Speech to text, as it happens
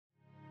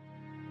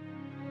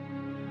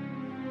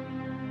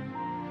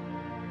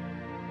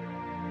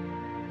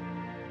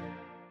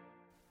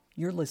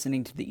You're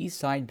listening to the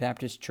Eastside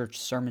Baptist Church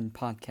Sermon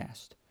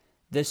Podcast.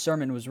 This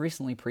sermon was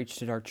recently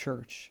preached at our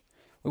church.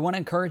 We want to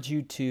encourage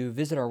you to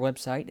visit our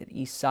website at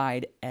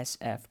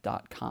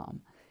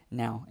eastsidesf.com.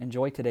 Now,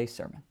 enjoy today's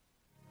sermon.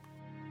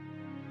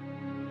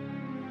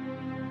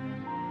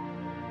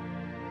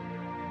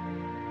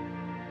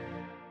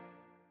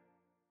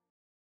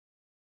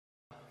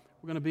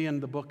 We're going to be in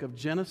the book of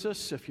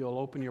Genesis, if you'll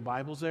open your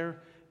Bibles there.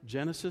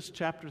 Genesis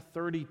chapter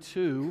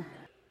 32.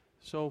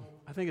 So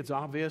I think it's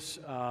obvious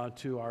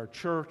to our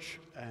church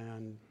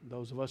and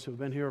those of us who've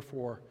been here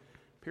for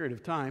a period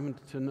of time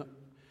to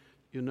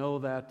know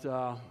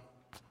that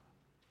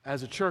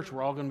as a church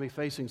we're all going to be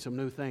facing some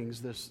new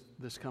things this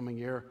coming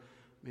year.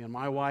 Me and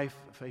my wife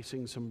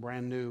facing some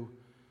brand new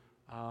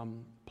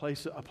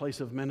place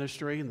of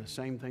ministry, and the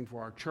same thing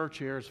for our church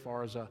here as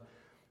far as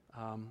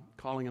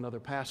calling another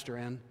pastor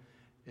in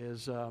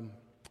is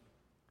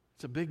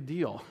it's a big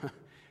deal.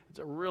 It's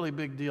a really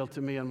big deal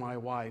to me and my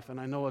wife, and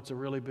I know it's a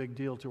really big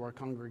deal to our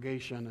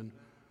congregation.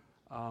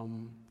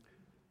 And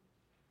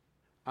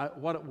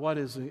what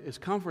is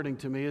comforting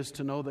to me is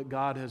to know that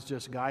God has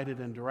just guided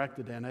and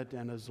directed in it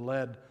and has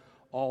led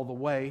all the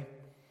way.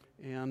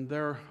 And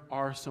there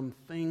are some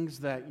things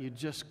that you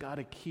just got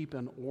to keep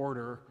in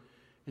order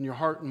in your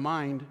heart and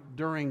mind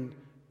during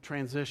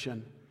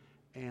transition,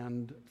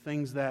 and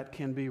things that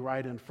can be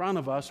right in front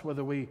of us,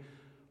 whether we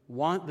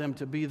want them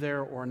to be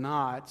there or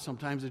not.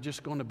 Sometimes they're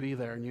just going to be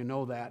there, and you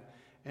know that.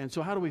 And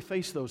so how do we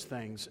face those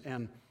things?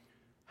 And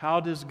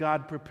how does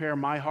God prepare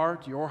my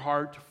heart, your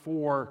heart,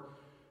 for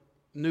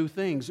new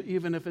things?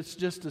 Even if it's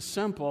just as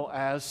simple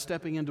as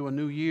stepping into a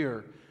new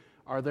year,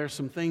 are there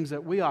some things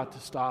that we ought to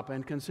stop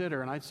and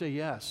consider? And I'd say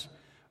yes,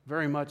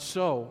 very much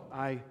so.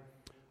 I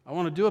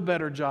want to do a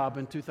better job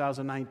in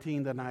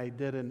 2019 than I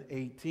did in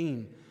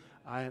 18.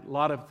 A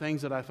lot of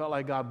things that I felt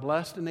like God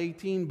blessed in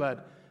 18,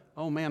 but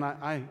oh man,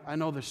 I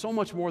know there's so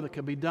much more that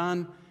could be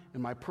done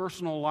in my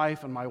personal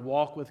life and my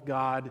walk with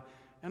God,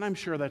 and I'm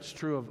sure that's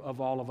true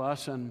of all of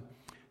us. And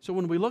so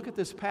when we look at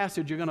this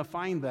passage, you're going to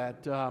find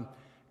that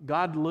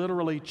God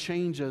literally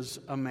changes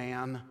a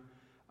man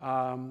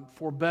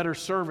for better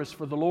service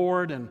for the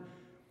Lord, and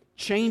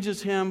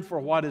changes him for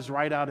what is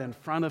right out in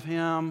front of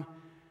him.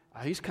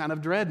 He's kind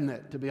of dreading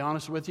it, to be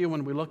honest with you.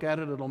 When we look at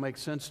it, it'll make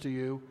sense to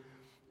you.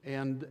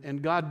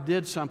 And God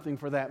did something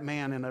for that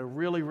man in a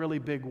really, really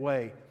big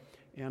way.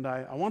 And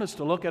I want us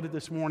to look at it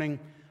this morning.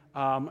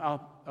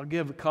 I'll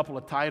give a couple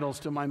of titles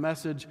to my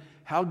message.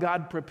 How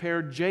God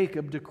Prepared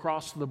Jacob to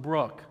Cross the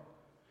Brook,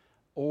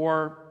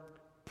 or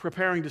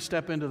Preparing to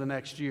Step into the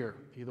Next Year.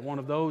 Either one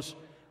of those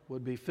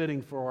would be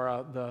fitting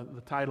for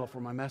the title for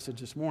my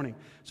message this morning.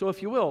 So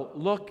if you will,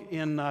 look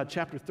in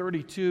chapter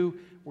 32.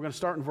 We're going to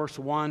start in verse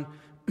 1.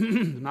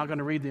 I'm not going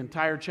to read the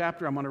entire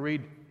chapter. I'm going to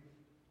read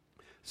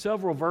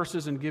several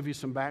verses and give you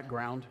some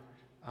background.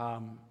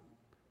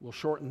 We'll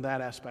shorten that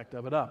aspect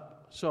of it up.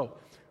 So,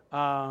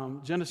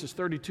 Genesis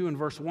 32 and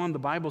verse 1, the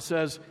Bible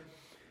says,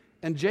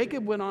 "And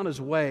Jacob went on his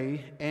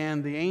way,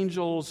 and the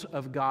angels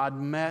of God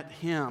met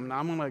him." Now,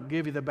 I'm going to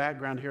give you the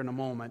background here in a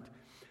moment.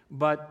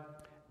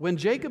 But when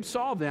Jacob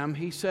saw them,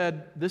 he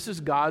said, "This is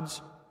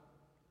God's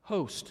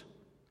host."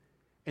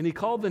 And he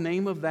called the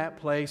name of that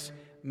place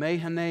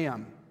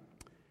Mahanaim.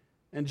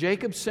 And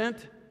Jacob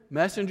sent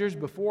messengers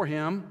before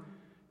him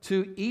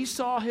to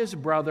Esau his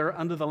brother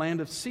unto the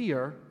land of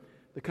Seir,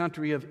 the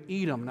country of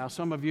Edom. Now,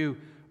 some of you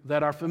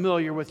that are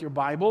familiar with your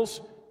Bibles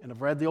and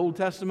have read the Old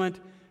Testament,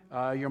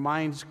 your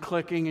mind's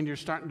clicking and you're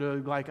starting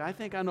to I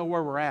think I know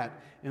where we're at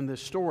in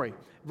this story.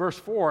 Verse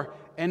 4,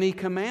 "And he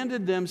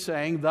commanded them,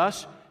 saying,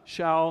 Thus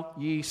shall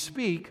ye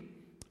speak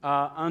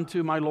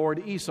unto my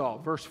lord Esau."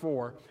 Verse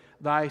 4,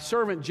 "Thy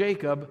servant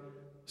Jacob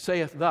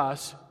saith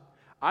thus,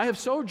 I have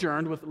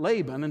sojourned with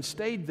Laban and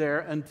stayed there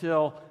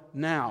until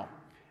now.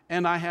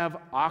 And I have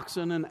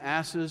oxen and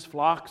asses,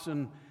 flocks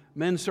and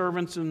men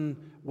servants and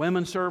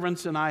women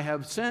servants, and I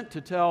have sent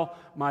to tell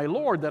my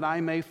Lord that I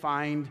may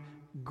find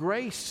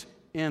grace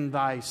in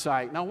thy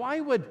sight." Now, why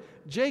would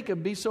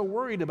Jacob be so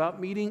worried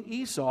about meeting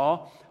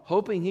Esau,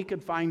 hoping he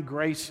could find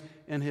grace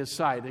in his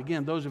sight?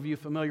 Again, those of you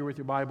familiar with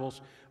your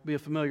Bibles, will be a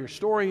familiar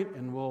story,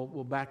 and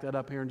we'll back that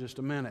up here in just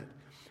a minute.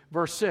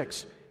 Verse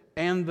 6,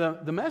 "And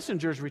the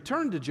messengers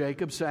returned to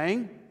Jacob,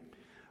 saying,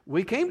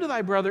 We came to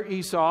thy brother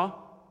Esau,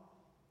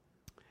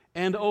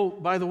 and, oh,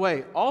 by the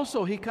way,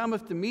 also he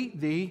cometh to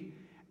meet thee,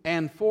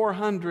 and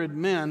 400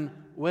 men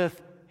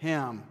with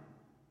him."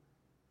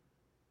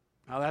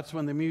 Now that's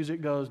when the music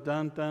goes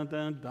dun, dun,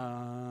 dun,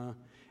 dun,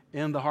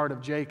 in the heart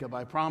of Jacob.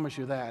 I promise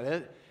you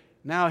that.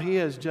 Now he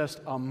is just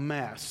a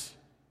mess.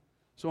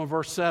 So in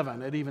verse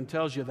 7, it even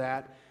tells you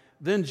that.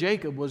 "Then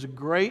Jacob was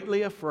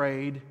greatly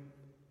afraid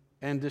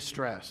and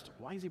distressed."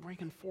 Why is he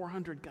bringing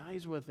 400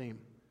 guys with him?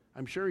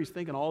 I'm sure he's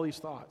thinking all these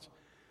thoughts.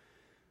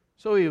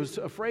 So he was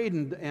afraid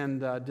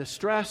and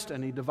distressed,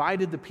 and he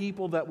divided the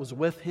people that was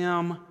with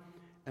him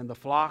and the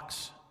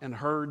flocks and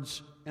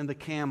herds and the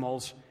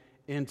camels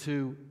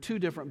into two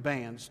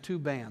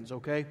bands,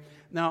 okay?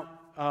 Now,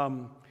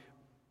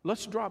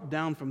 let's drop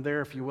down from there,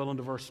 if you will,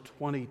 into verse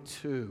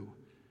 22.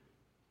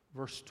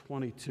 verse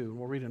 22.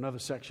 We'll read another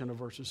section of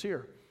verses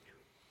here.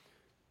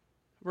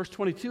 Verse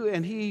 22,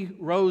 and he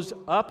rose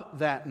up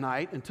that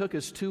night and took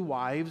his 2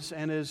 wives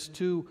and his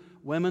 2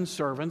 women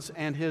servants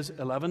and his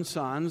 11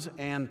 sons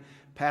and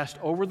passed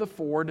over the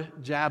ford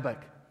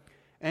Jabbok.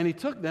 And he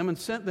took them and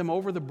sent them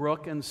over the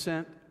brook and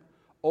sent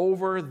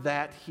over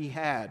that he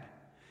had.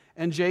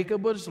 And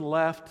Jacob was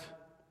left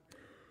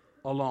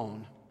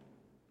alone.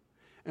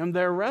 And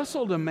there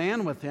wrestled a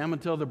man with him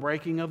until the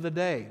breaking of the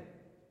day.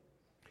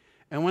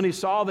 And when he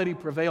saw that he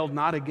prevailed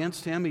not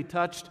against him, he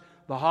touched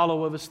the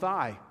hollow of his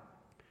thigh.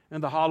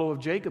 And the hollow of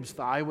Jacob's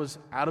thigh was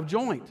out of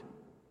joint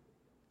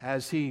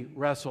as he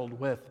wrestled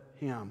with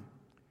him.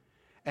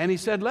 And he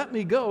said, let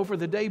me go, for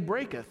the day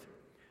breaketh.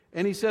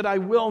 And he said, I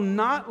will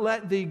not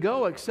let thee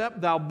go,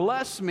 except thou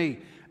bless me.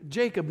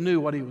 Jacob knew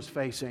what he was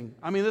facing.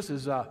 I mean, this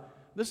is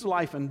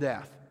life and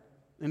death.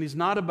 And he's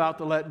not about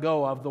to let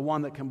go of the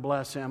one that can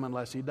bless him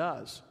unless he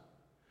does.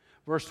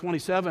 Verse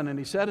 27, and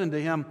he said unto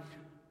him,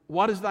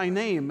 what is thy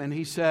name? And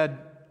he said,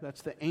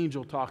 that's the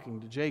angel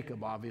talking to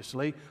Jacob,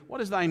 obviously.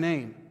 What is thy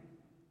name?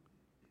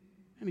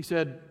 And he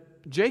said,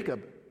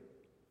 Jacob.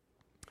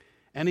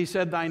 And he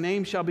said, thy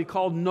name shall be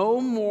called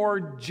no more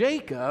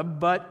Jacob,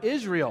 but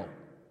Israel.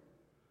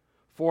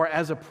 For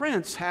as a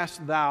prince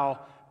hast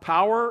thou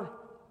power,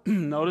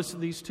 notice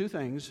these 2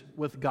 things,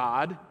 with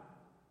God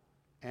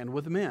and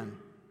with men,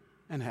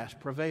 and hast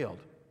prevailed.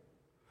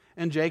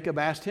 And Jacob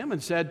asked him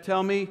and said,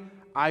 tell me,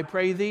 I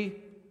pray thee,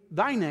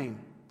 thy name.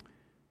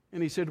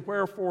 And he said,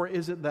 wherefore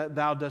is it that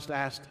thou dost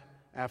ask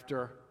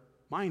after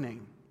my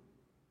name?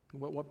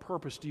 What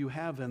purpose do you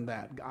have in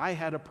that? I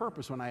had a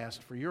purpose when I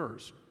asked for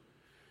yours.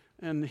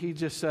 And he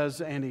just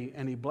says, and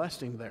he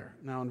blessed him there.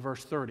 Now in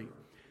verse 30.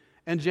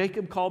 And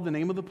Jacob called the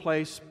name of the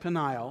place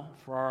Peniel,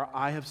 for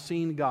I have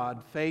seen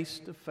God face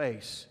to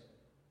face,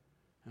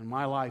 and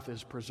my life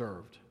is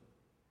preserved.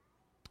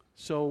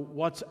 So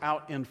what's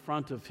out in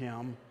front of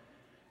him?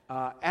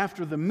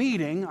 After the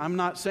meeting, I'm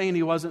not saying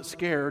he wasn't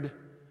scared,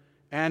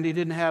 and he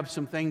didn't have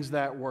some things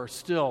that were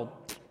still,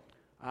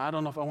 I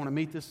don't know if I want to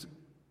meet this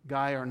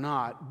guy or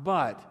not,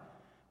 but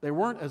they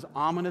weren't as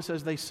ominous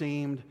as they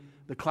seemed.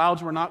 The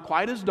clouds were not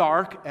quite as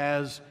dark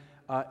as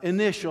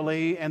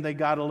initially, and they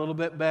got a little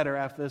bit better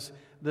after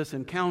this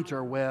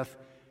encounter with,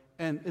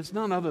 and it's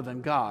none other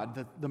than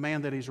God. The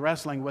man that he's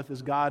wrestling with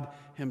is God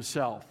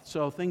himself.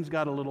 So things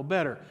got a little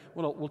better.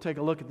 We'll take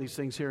a look at these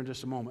things here in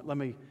just a moment. Let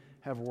me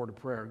have a word of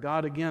prayer.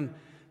 God, again,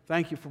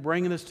 thank you for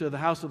bringing us to the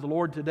house of the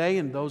Lord today,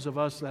 and those of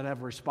us that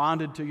have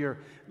responded to your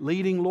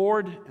leading,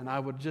 Lord. And I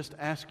would just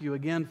ask you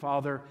again,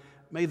 Father,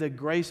 may the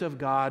grace of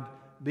God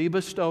be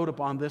bestowed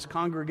upon this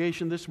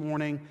congregation this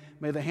morning.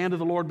 May the hand of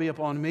the Lord be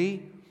upon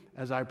me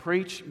as I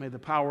preach. May the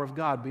power of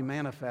God be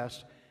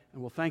manifest.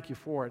 And we'll thank you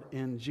for it.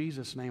 In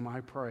Jesus' name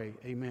I pray.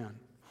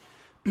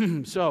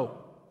 Amen.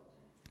 So,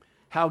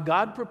 how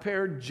God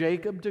prepared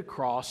Jacob to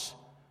cross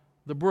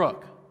the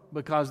brook,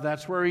 because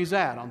that's where he's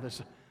at, on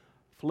this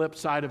flip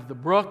side of the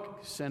brook.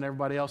 Sent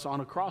everybody else on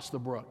across the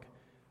brook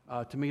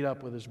to meet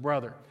up with his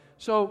brother.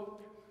 So,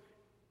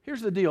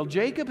 here's the deal.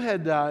 Jacob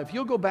had, if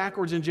you'll go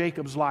backwards in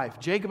Jacob's life,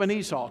 Jacob and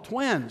Esau,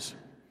 twins,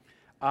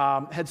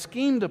 had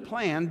schemed a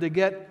plan to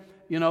get,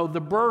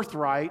 the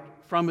birthright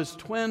from his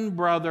twin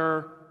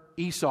brother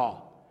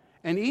Esau.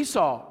 And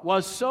Esau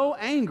was so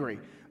angry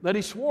that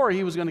he swore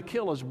he was going to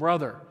kill his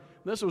brother.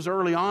 This was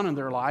early on in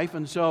their life,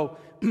 and so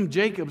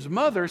Jacob's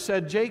mother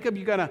said, Jacob,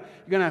 you're going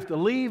to have to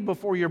leave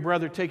before your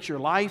brother takes your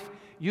life.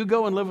 You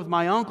go and live with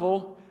my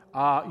uncle,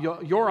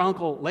 your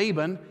uncle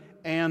Laban,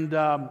 and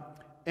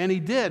he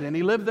did, and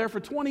he lived there for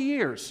 20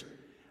 years,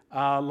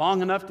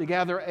 long enough to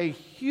gather a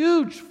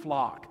huge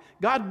flock.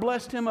 God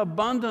blessed him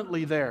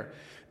abundantly there.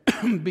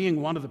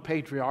 Being one of the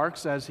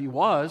patriarchs as he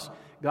was,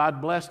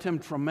 God blessed him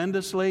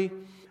tremendously.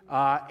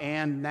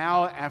 And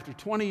now, after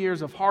 20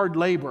 years of hard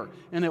labor,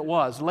 and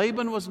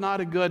Laban was not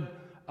a good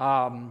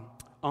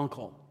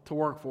uncle to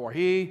work for.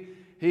 He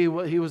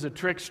was a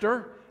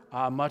trickster,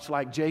 much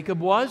like Jacob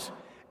was,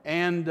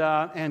 and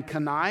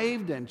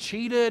connived and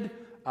cheated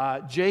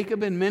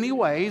Jacob in many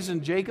ways,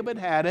 and Jacob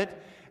had it,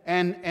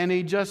 and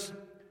he just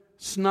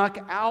snuck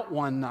out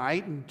one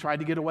night and tried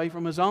to get away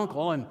from his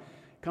uncle, and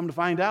come to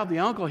find out the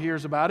uncle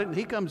hears about it, and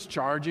he comes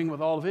charging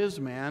with all of his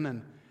men,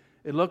 and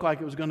it looked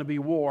like it was going to be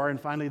war, and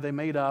finally they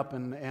made up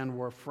and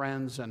were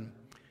friends, and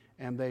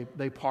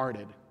they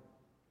parted.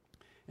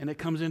 And it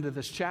comes into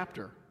this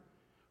chapter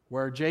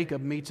where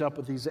Jacob meets up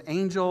with these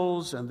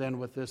angels and then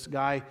with this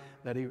guy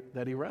that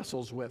he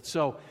wrestles with.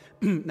 So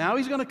now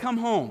he's going to come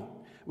home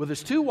with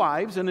his 2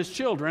 wives and his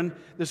children,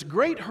 this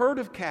great herd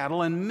of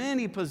cattle and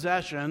many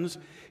possessions.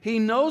 He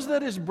knows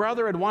that his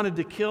brother had wanted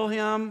to kill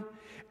him,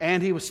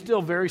 and he was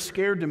still very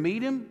scared to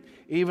meet him,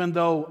 even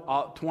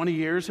though 20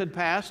 years had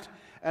passed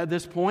at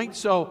this point.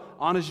 So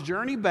on his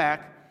journey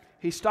back,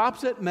 he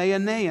stops at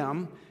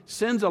Mahanaim,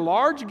 sends a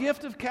large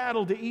gift of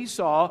cattle to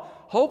Esau,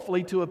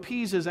 hopefully to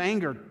appease his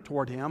anger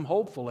toward him,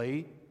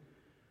 hopefully.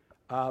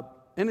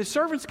 And his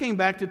servants came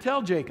back to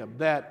tell Jacob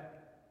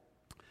that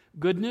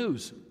Good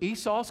news,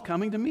 Esau's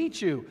coming to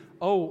meet you.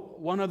 Oh,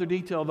 one other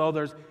detail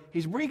though,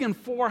 he's bringing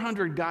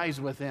 400 guys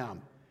with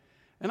him.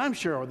 And I'm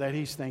sure that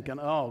he's thinking,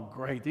 oh,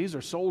 great, these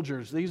are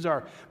soldiers. These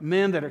are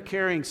men that are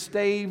carrying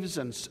staves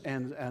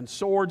and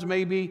swords,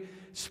 maybe,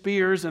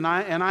 spears, and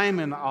I'm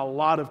in a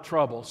lot of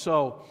trouble.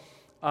 So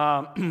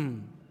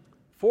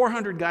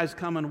 400 guys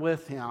coming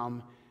with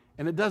him,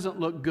 and it doesn't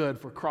look good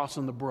for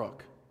crossing the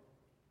brook.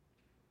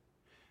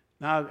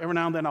 Now, every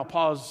now and then I'll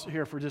pause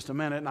here for just a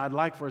minute, and I'd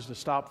like for us to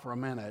stop for a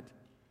minute.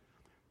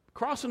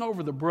 Crossing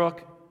over the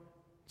brook,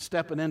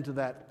 stepping into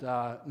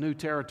that new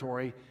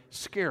territory,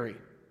 scary.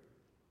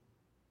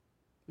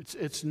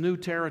 It's new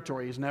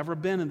territory. He's never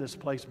been in this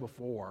place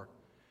before.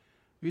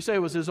 You say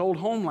it was his old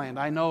homeland.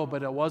 I know,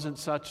 but it wasn't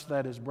such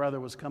that his brother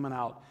was coming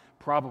out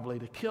probably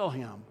to kill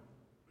him.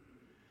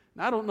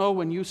 Now, I don't know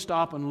when you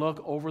stop and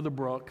look over the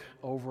brook,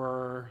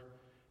 over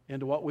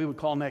into what we would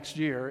call next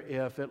year,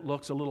 if it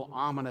looks a little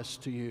ominous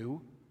to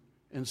you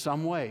in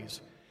some ways.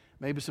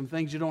 Maybe some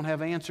things you don't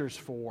have answers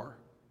for.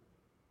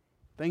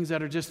 Things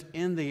that are just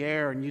in the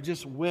air and you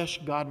just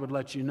wish God would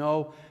let you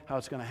know how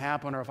it's going to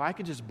happen, or if I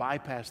could just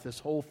bypass this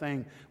whole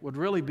thing would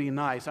really be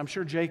nice. I'm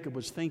sure Jacob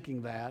was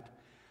thinking that.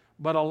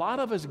 But a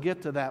lot of us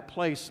get to that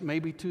place,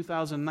 maybe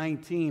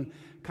 2019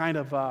 kind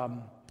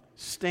of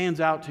stands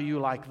out to you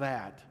like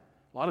that.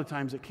 A lot of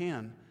times it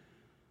can.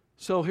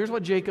 So here's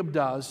what Jacob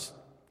does.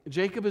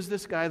 Jacob is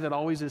this guy that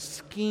always is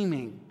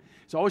scheming.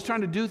 He's always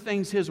trying to do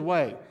things his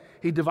way.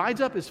 He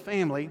divides up his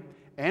family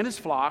and his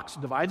flocks,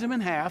 divides them in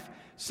half,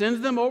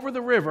 sends them over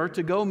the river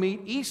to go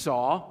meet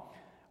Esau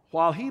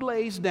while he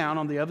lays down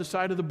on the other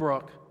side of the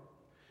brook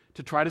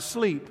to try to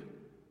sleep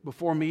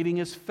before meeting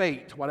his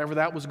fate. Whatever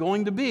that was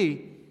going to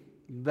be,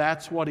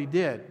 that's what he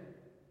did.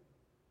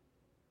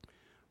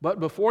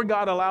 But before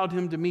God allowed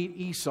him to meet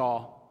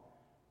Esau,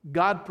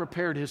 God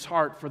prepared his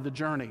heart for the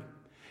journey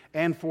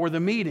and for the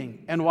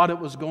meeting and what it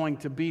was going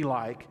to be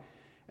like.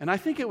 And I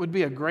think it would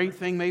be a great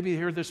thing maybe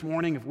here this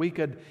morning if we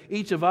could,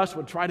 each of us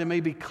would try to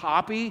maybe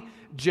copy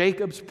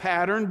Jacob's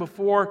pattern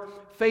before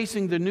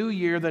facing the new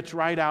year that's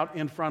right out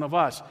in front of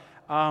us.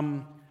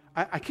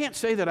 I can't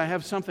say that I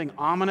have something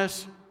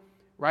ominous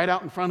right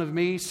out in front of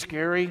me,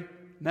 scary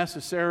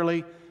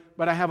necessarily,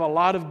 but I have a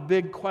lot of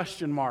big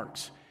question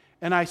marks.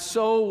 And I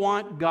so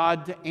want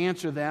God to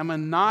answer them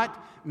and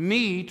not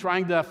me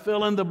trying to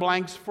fill in the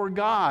blanks for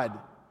God.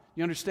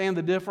 You understand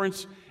the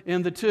difference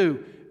in the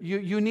two?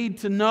 You need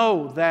to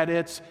know that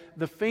it's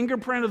the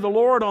fingerprint of the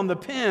Lord on the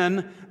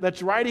pen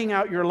that's writing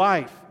out your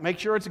life. Make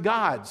sure it's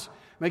God's.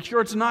 Make sure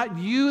it's not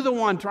you the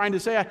one trying to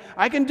say,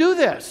 I can do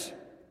this.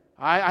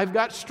 I've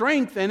got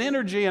strength and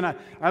energy and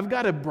I've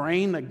got a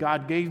brain that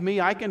God gave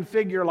me. I can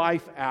figure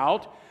life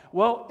out.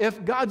 Well,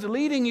 if God's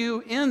leading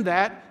you in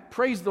that,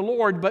 praise the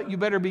Lord, but you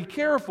better be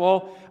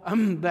careful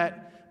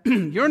that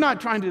you're not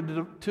trying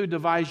to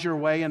devise your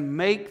way and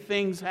make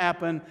things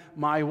happen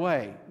my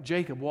way.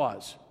 Jacob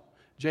was.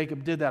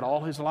 Jacob did that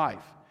all his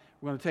life.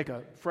 We're going to take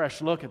a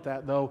fresh look at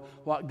that, though,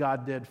 what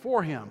God did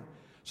for him.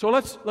 So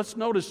let's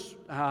notice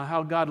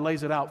how God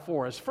lays it out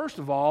for us. First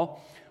of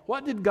all,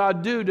 what did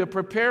God do to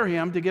prepare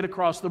him to get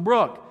across the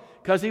brook?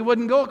 Because he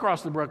wouldn't go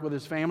across the brook with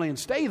his family and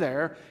stay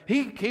there.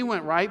 He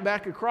went right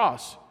back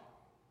across,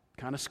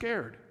 kind of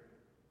scared.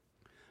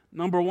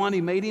 Number one,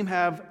 he made him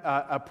have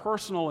a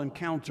personal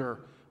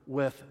encounter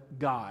with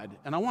God.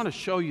 And I want to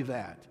show you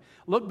that.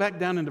 Look back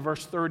down into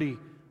verse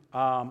 24.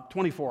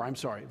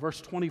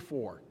 Verse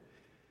 24.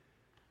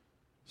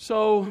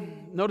 So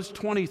notice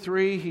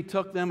 23, he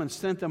took them and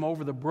sent them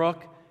over the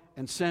brook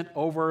and sent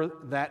over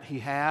that he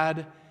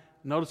had.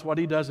 Notice what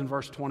he does in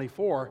verse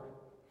 24.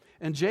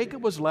 And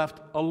Jacob was left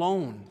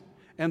alone,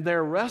 and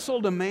there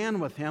wrestled a man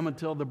with him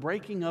until the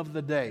breaking of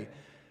the day.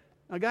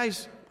 Now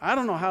guys, I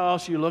don't know how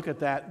else you look at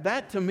that.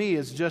 That to me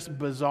is just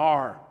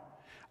bizarre.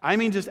 I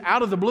mean, just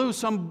out of the blue,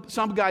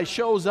 some guy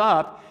shows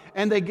up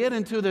and they get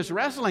into this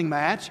wrestling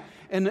match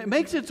and it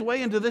makes its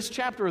way into this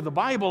chapter of the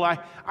Bible.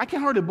 I can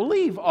hardly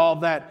believe all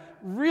that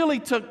really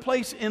took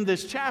place in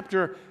this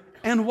chapter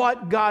and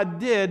what God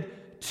did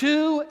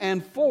to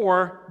and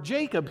for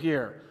Jacob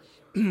here.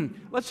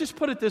 Let's just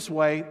put it this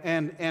way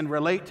and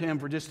relate to him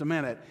for just a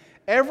minute.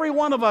 Every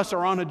one of us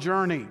are on a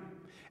journey.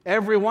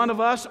 Every one of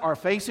us are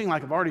facing,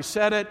 like I've already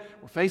said it,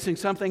 we're facing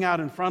something out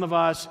in front of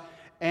us.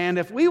 And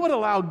if we would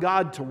allow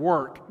God to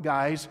work,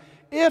 guys,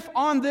 if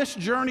on this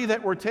journey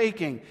that we're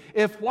taking,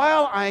 if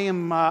while I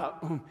am,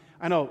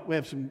 I know we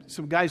have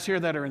some guys here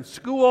that are in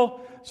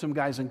school, some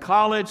guys in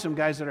college, some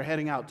guys that are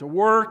heading out to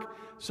work,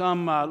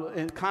 some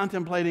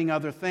contemplating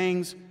other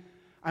things.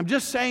 I'm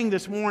just saying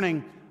this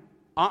morning,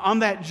 on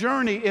that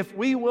journey, if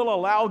we will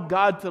allow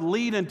God to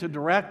lead and to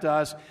direct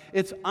us,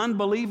 it's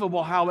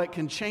unbelievable how it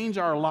can change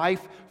our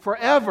life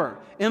forever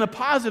in a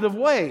positive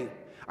way.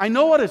 I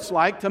know what it's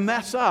like to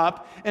mess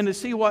up and to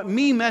see what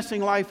me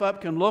messing life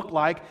up can look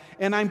like,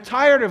 and I'm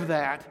tired of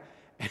that.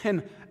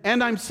 And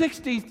I'm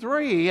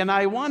 63, and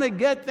I want to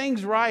get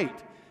things right.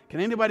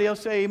 Can anybody else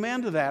say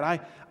amen to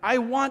that? I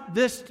want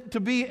this to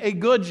be a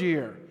good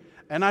year,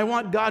 and I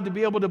want God to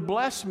be able to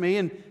bless me,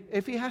 and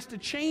if He has to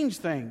change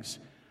things,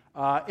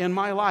 in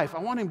my life. I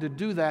want Him to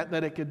do that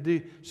it could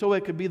do, so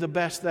it could be the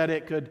best that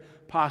it could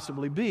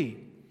possibly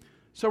be.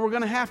 So we're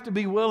going to have to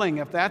be willing,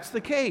 if that's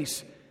the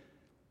case,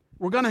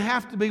 we're going to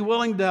have to be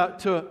willing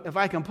to, if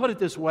I can put it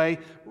this way,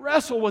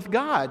 wrestle with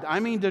God. I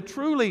mean, to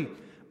truly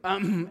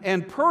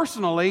and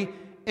personally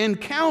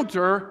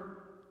encounter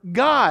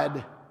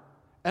God.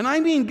 And I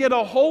mean get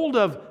a hold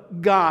of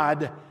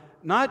God,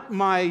 not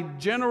my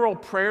general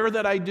prayer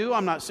that I do.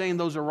 I'm not saying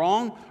those are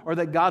wrong or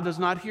that God does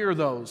not hear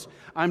those.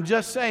 I'm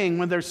just saying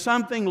when there's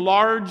something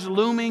large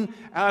looming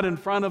out in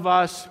front of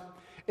us,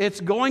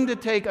 it's going to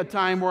take a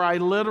time where I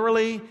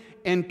literally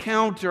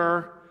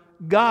encounter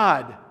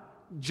God.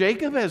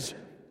 Jacob has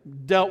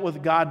dealt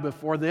with God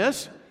before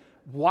this.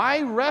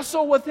 Why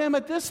wrestle with Him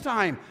at this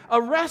time?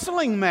 A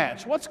wrestling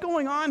match. What's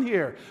going on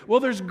here? Well,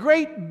 there's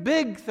great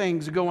big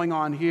things going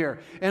on here.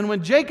 And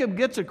when Jacob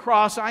gets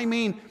across, I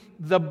mean,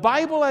 the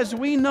Bible as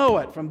we know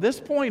it from this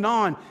point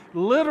on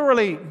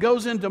literally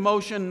goes into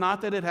motion,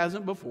 not that it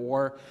hasn't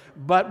before,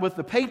 but with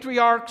the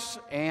patriarchs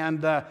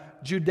and the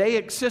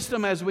Judaic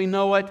system as we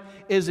know it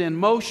is in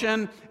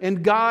motion,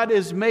 and God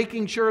is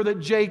making sure that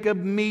Jacob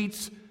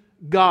meets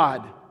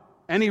God.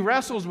 And he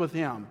wrestles with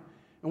Him.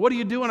 And what do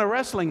you do in a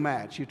wrestling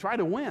match? You try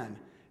to win,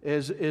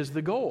 is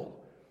the goal.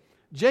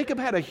 Jacob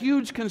had a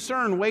huge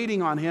concern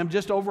waiting on him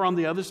just over on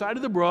the other side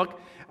of the brook.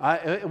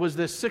 It was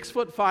this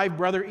 6'5"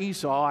 brother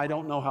Esau. I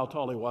don't know how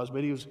tall he was,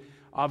 but he was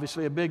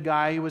obviously a big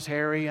guy. He was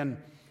hairy, and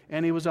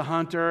he was a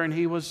hunter, and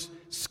he was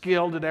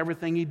skilled at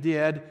everything he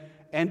did.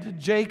 And to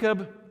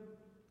Jacob,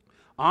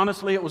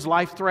 honestly, it was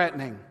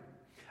life-threatening.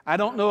 I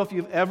don't know if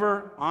you've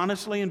ever,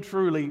 honestly and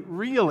truly,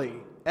 really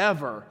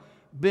ever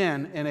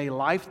been in a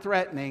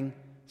life-threatening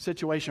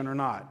situation or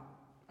not.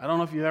 I don't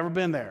know if you've ever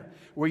been there,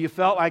 where you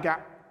felt like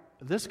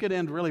this could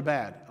end really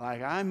bad.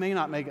 Like I may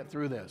not make it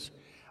through this.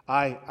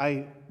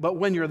 But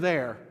when you're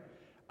there,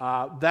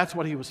 that's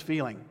what he was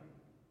feeling.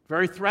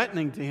 Very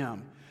threatening to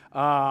him.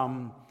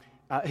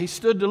 He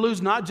stood to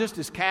lose not just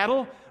his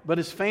cattle, but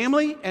his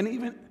family,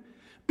 and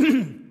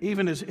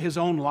even his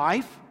own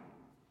life.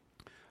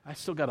 I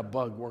still got a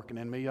bug working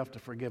in me. You have to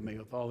forgive me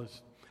with all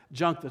this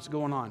junk that's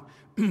going on.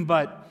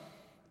 But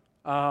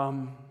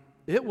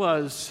it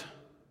was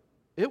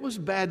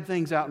bad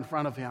things out in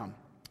front of him.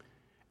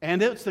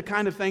 And it's the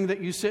kind of thing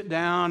that you sit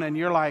down and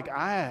you're like,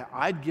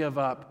 I'd give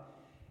up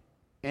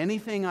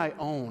anything I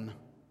own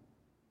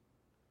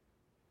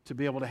to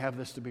be able to have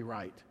this to be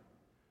right.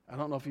 I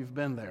don't know if you've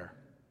been there.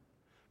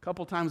 A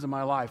couple times in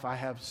my life I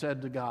have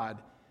said to God,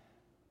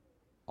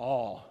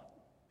 all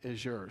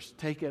is yours.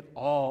 Take it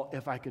all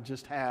if I could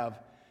just have,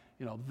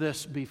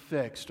 this be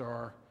fixed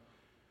or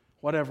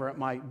whatever it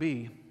might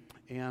be.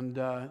 And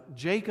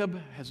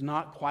Jacob has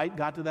not quite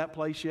got to that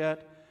place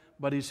yet,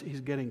 but he's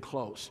getting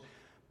close.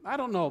 I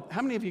don't know,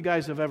 how many of you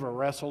guys have ever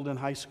wrestled in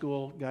high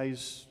school?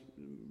 Guys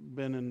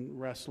been in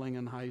wrestling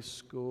in high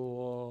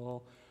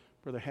school?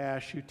 Brother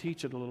Hash, you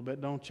teach it a little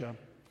bit, don't you?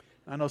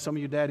 I know some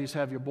of you daddies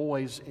have your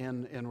boys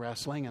in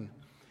wrestling, and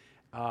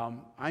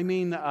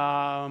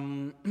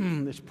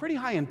it's pretty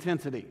high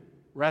intensity,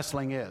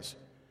 wrestling is.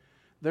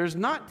 There's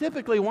not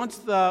typically, once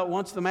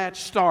the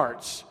match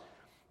starts,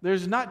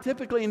 there's not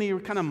typically any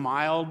kind of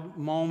mild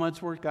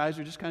moments where guys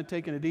are just kind of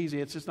taking it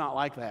easy. It's just not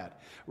like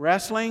that.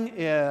 Wrestling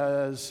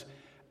is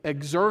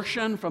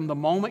exertion from the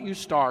moment you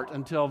start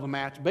until the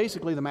match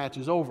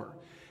is over.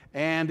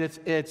 And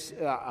it's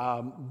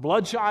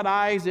bloodshot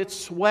eyes, it's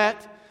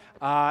sweat,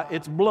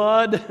 it's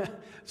blood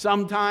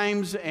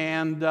sometimes,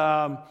 and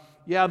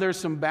there's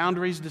some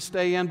boundaries to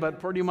stay in, but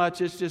pretty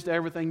much it's just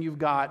everything you've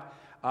got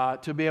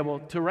to be able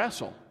to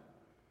wrestle.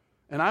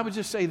 And I would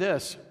just say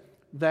this,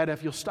 that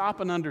if you'll stop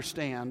and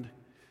understand,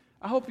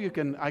 I hope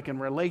I can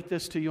relate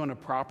this to you in a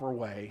proper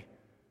way.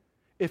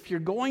 If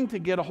you're going to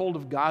get a hold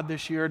of God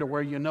this year to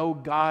where you know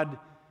God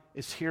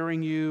is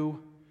hearing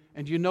you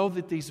and you know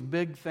that these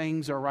big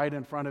things are right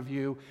in front of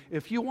you,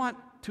 if you want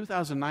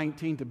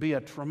 2019 to be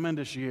a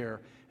tremendous year,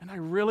 and I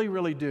really,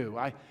 really do,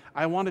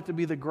 I want it to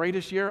be the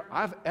greatest year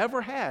I've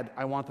ever had.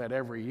 I want that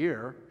every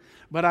year.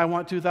 But I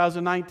want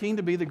 2019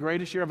 to be the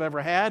greatest year I've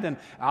ever had, and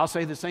I'll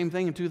say the same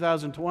thing in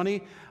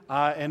 2020.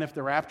 And if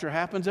the rapture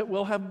happens, it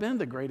will have been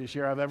the greatest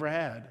year I've ever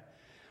had.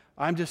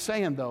 I'm just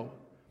saying, though,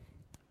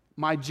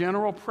 my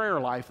general prayer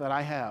life that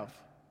I have,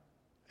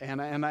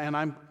 and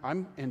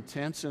I'm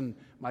intense in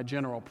my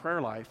general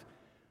prayer life,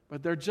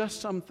 but there are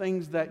just some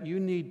things that you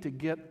need to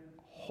get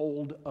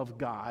hold of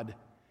God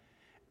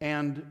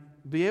and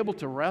be able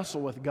to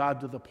wrestle with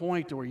God to the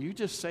point to where you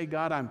just say,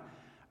 God,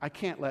 I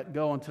can't let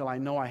go until I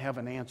know I have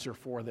an answer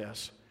for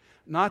this.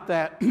 Not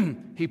that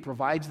He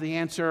provides the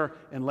answer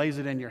and lays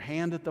it in your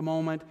hand at the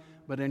moment,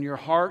 but in your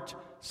heart,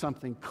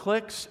 something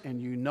clicks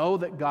and you know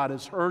that God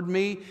has heard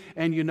me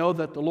and you know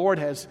that the Lord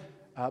has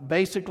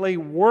basically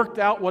worked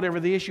out whatever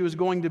the issue is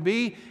going to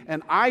be,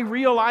 and I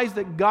realize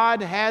that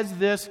God has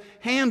this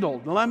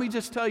handled. Now, let me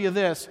just tell you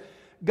this.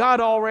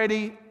 God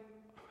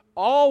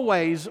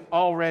always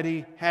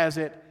already has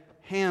it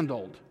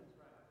handled.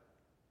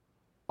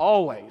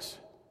 Always.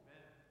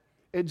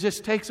 It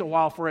just takes a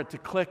while for it to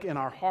click in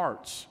our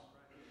hearts.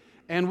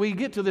 And we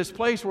get to this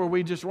place where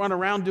we just run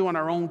around doing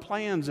our own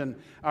plans and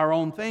our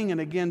own thing.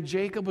 And again,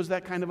 Jacob was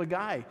that kind of a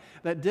guy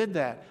that did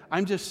that.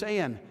 I'm just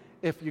saying,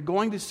 if you're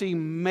going to see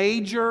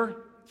major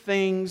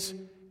things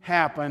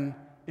happen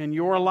in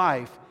your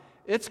life,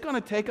 it's going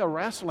to take a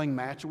wrestling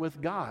match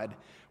with God,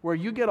 where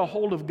you get a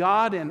hold of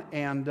God.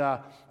 And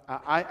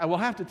I will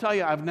have to tell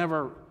you, I've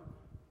never,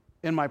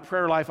 in my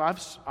prayer life,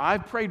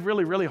 I've prayed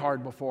really, really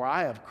hard before.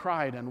 I have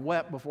cried and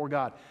wept before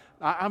God.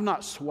 I've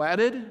not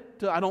sweated.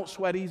 I don't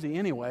sweat easy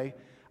anyway.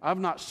 I've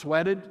not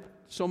sweated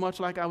so much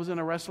like I was in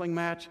a wrestling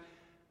match.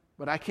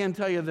 But I can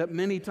tell you that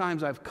many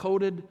times I've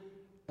coated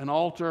an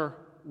altar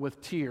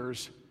with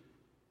tears,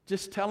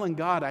 just telling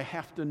God I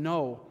have to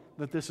know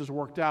that this has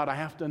worked out. I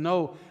have to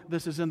know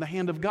this is in the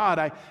hand of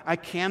God. I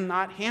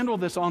cannot handle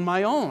this on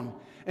my own.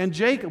 And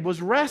Jacob was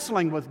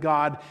wrestling with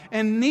God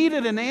and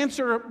needed an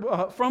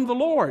answer from the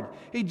Lord.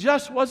 He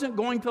just wasn't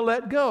going to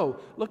let go.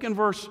 Look in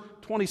verse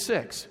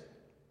 26.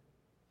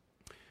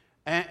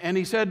 And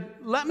he said,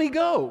 "Let me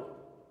go,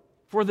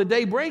 for the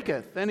day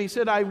breaketh." And he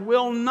said, "I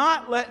will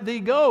not let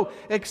thee go,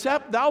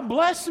 except thou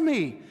bless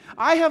me."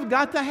 I have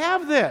got to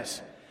have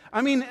this.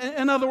 I mean,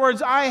 in other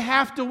words, I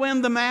have to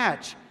win the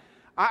match.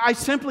 I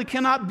simply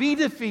cannot be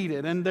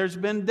defeated. And there's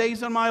been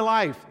days in my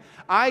life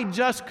I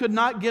just could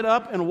not get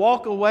up and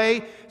walk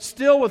away,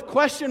 still with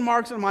question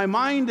marks in my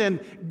mind and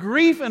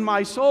grief in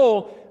my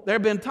soul. There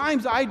have been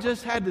times I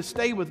just had to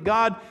stay with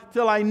God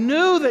till I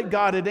knew that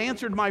God had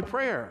answered my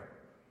prayer.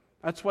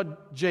 That's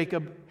what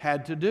Jacob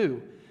had to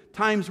do.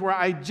 Times where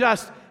I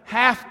just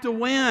have to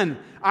win.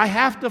 I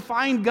have to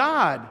find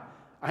God.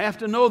 I have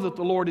to know that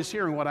the Lord is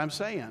hearing what I'm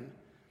saying.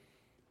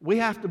 We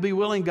have to be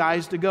willing,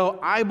 guys, to go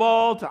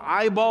eyeball to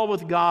eyeball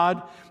with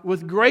God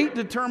with great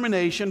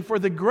determination for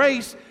the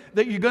grace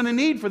that you're going to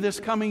need for this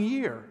coming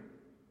year.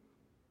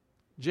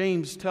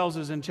 James tells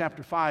us in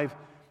chapter 5,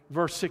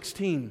 verse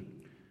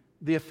 16,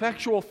 "The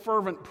effectual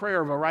fervent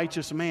prayer of a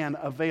righteous man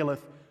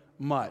availeth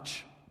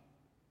much."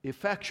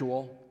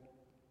 Effectual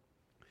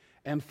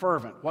and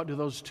fervent. What do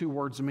those two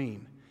words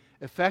mean?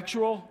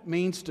 Effectual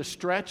means to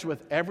stretch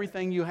with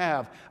everything you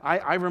have.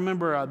 I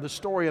remember the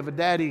story of a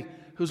daddy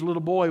whose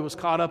little boy was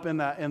caught up in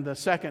the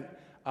second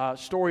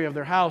story of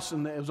their house,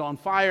 and it was on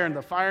fire, and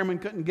the firemen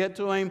couldn't get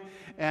to him,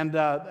 and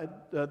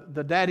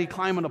the daddy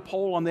climbing a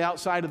pole on the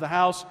outside of the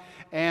house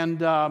and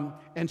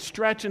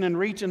stretching and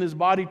reaching his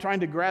body,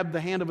 trying to grab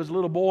the hand of his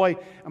little boy.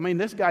 I mean,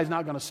 this guy's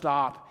not going to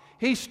stop.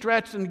 He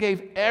stretched and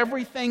gave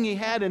everything he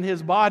had in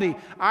his body.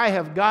 I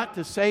have got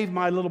to save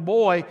my little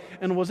boy,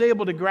 and was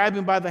able to grab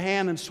him by the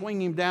hand and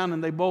swing him down,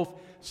 and they both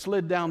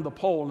slid down the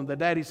pole, and the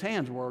daddy's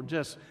hands were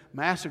just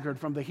massacred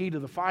from the heat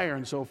of the fire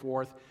and so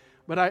forth.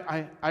 But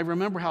I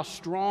remember how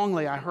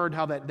strongly I heard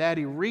how that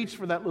daddy reached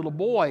for that little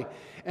boy,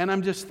 and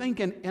I'm just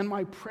thinking in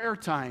my prayer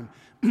time,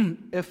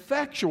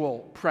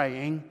 effectual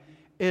praying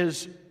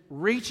is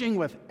reaching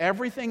with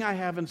everything I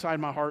have inside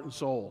my heart and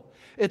soul.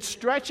 It's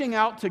stretching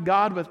out to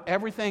God with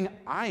everything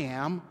I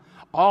am,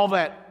 all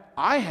that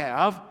I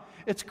have.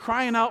 It's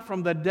crying out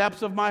from the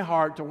depths of my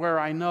heart to where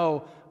I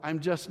know I'm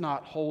just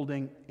not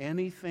holding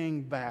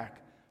anything back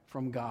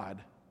from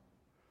God.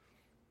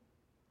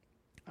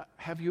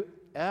 Have you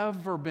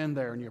ever been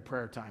there in your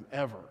prayer time?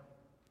 Ever?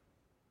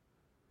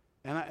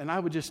 And I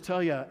would just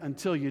tell you,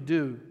 until you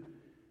do,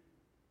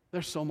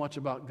 there's so much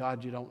about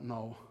God you don't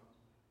know.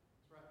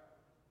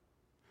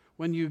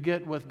 When you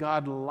get with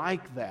God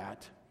like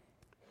that,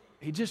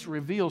 He just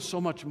reveals so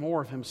much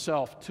more of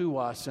Himself to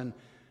us, and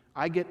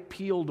I get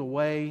peeled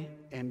away,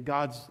 and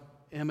God's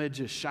image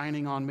is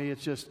shining on me.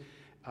 It's just,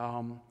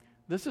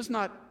 this is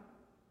not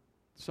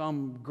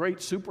some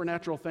great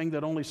supernatural thing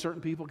that only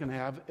certain people can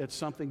have. It's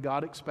something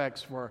God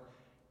expects for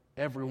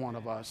every one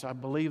of us. I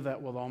believe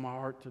that with all my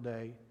heart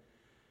today.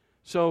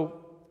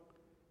 So,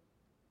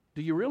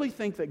 do you really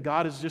think that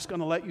God is just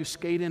going to let you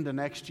skate into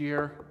next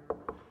year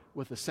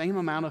with the same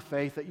amount of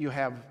faith that you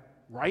have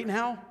right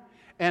now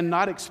and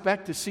not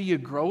expect to see you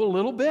grow a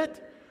little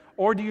bit?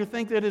 Or do you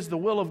think that it is the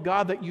will of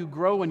God that you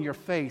grow in your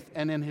faith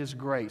and in His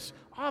grace?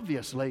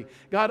 Obviously,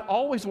 God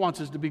always wants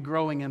us to be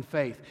growing in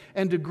faith.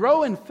 And to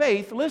grow in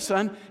faith,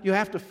 listen, you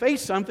have to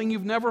face something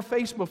you've never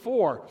faced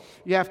before.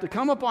 You have to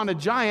come upon a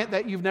giant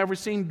that you've never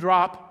seen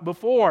drop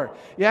before.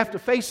 You have to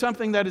face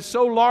something that is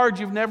so large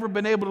you've never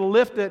been able to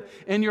lift it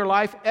in your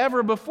life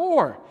ever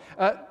before.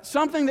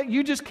 Something that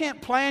you just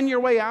can't plan your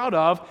way out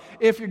of.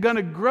 If you're going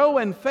to grow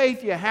in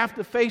faith, you have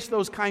to face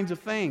those kinds of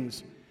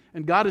things.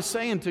 And God is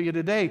saying to you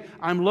today,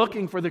 I'm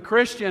looking for the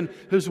Christian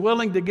who's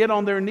willing to get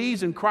on their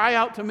knees and cry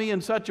out to me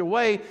in such a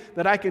way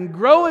that I can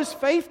grow his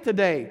faith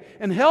today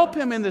and help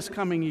him in this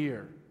coming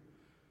year.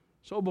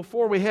 So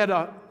before we head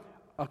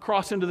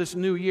across into this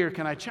new year,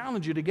 can I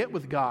challenge you to get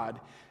with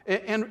God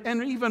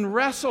and even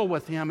wrestle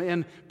with Him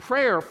in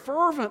prayer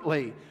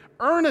fervently,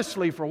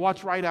 earnestly for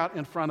what's right out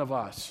in front of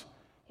us?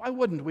 Why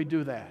wouldn't we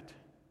do that?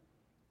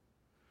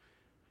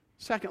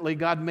 Secondly,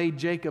 God made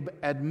Jacob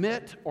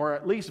admit or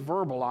at least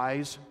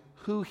verbalize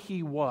who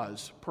he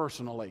was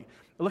personally.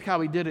 Look how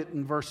he did it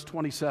in verse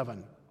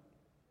 27.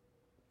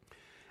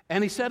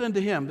 And he said unto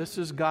him, this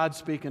is God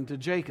speaking to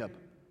Jacob,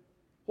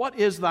 what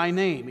is thy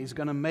name? He's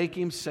going to make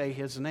him say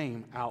his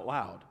name out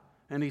loud.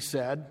 And he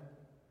said,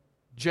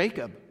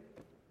 Jacob.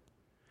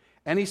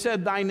 And he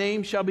said, thy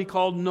name shall be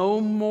called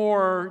no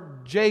more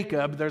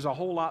Jacob. There's a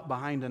whole lot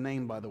behind a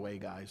name, by the way,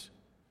 guys.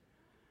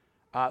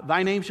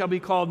 Thy name shall be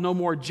called no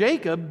more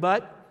Jacob,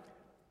 but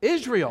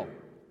Israel.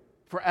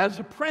 For as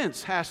a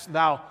prince hast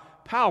thou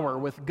power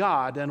with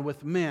God and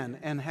with men,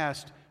 and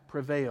hast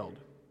prevailed.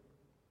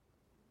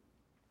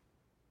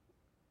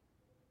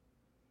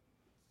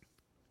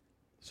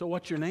 So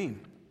what's your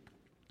name?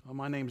 Well,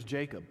 my name's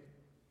Jacob.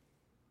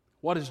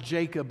 What does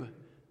Jacob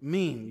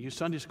mean? You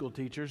Sunday school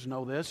teachers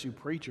know this, you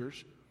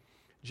preachers.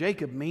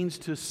 Jacob means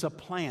to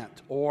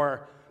supplant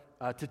or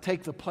to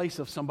take the place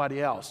of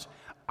somebody else.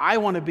 I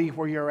want to be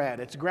where you're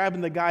at. It's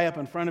grabbing the guy up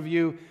in front of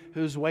you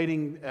who's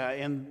waiting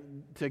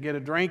to get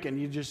a drink,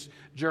 and you just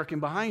jerk him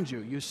behind you.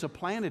 You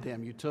supplanted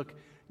him.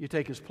 You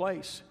take his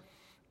place.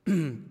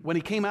 When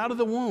he came out of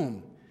the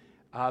womb,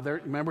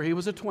 remember he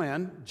was a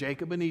twin,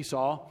 Jacob and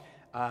Esau.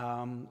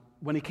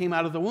 When he came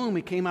out of the womb,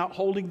 he came out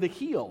holding the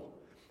heel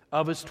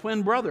of his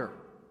twin brother,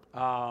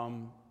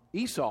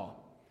 Esau.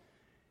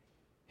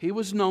 He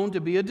was known to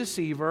be a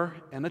deceiver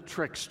and a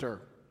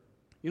trickster.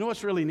 You know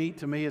what's really neat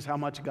to me is how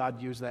much God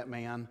used that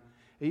man.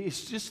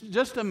 He's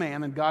just a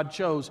man, and God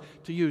chose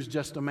to use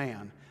just a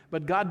man.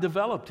 But God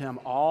developed him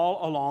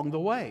all along the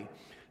way.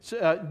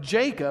 So,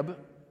 Jacob,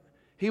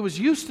 he was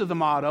used to the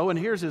motto, and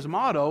here's his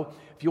motto: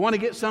 if you want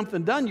to get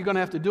something done, you're going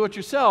to have to do it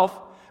yourself.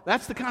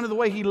 That's the kind of the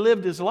way he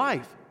lived his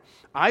life.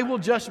 I will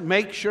just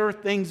make sure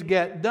things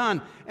get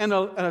done. And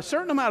a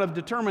certain amount of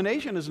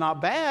determination is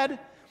not bad,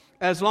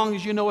 as long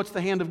as you know it's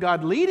the hand of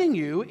God leading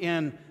you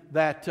in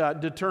that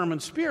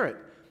determined spirit.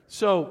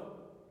 So,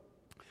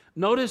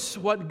 notice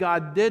what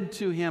God did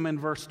to him in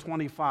verse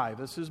 25.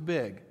 This is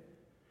big.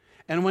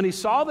 And when he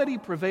saw that he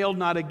prevailed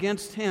not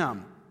against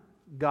him,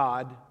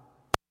 God,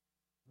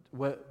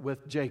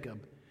 with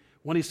Jacob,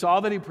 when he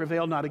saw that he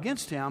prevailed not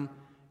against him,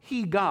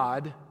 he,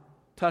 God,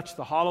 touched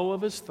the hollow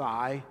of his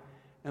thigh,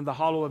 and the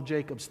hollow of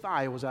Jacob's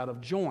thigh was out of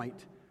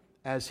joint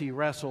as he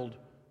wrestled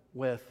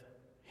with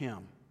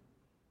him.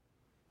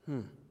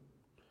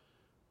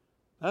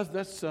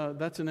 That's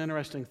an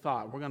interesting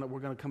thought. We're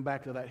gonna come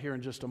back to that here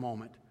in just a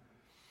moment.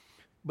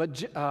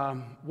 But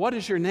what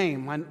is your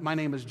name? My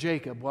name is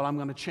Jacob. Well, I'm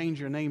going to change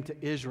your name to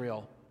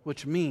Israel,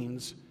 which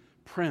means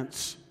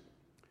prince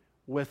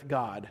with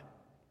God.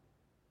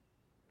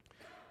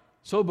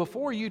 So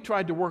before you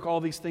tried to work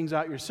all these things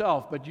out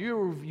yourself, but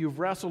you've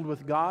wrestled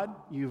with God,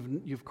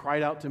 you've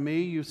cried out to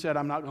me, you said,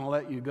 I'm not going to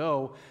let you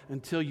go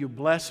until you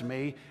bless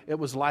me. It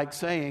was like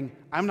saying,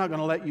 I'm not going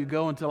to let you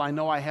go until I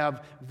know I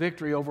have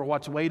victory over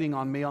what's waiting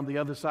on me on the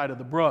other side of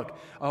the brook.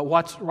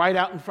 What's right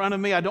out in front of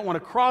me, I don't want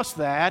to cross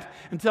that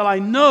until I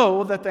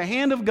know that the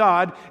hand of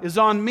God is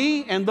on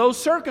me and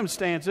those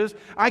circumstances.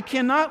 I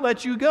cannot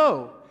let you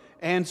go.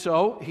 And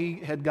so he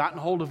had gotten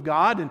hold of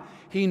God, and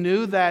he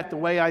knew that the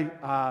way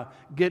I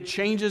get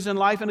changes in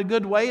life in a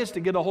good way is to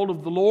get a hold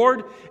of the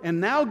Lord.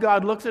 And now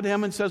God looks at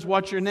him and says,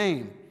 what's your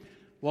name?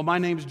 Well, my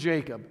name's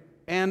Jacob.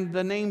 And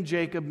the name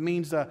Jacob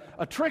means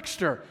a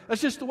trickster.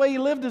 That's just the way he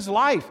lived his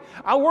life.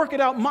 I'll work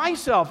it out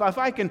myself. If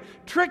I can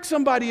trick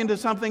somebody into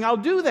something, I'll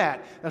do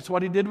that. That's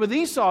what he did with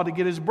Esau to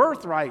get his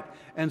birthright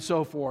and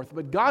so forth.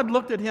 But God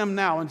looked at him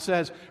now and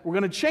says, we're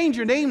going to change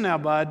your name now,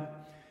 bud.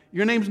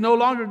 Your name's no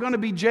longer going to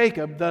be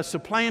Jacob, the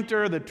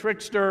supplanter, the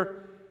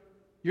trickster.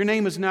 Your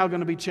name is now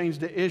going to be changed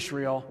to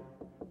Israel,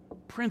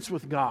 prince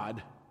with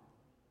God.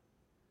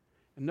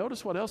 And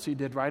notice what else he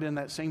did right in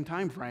that same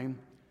time frame.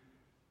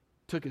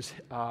 Took his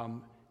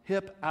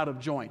hip out of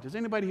joint. Has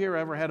anybody here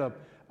ever had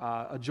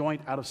a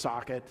joint out of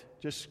socket?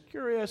 Just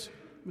curious.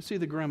 Let me see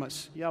the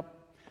grimace. Yep.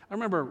 I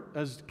remember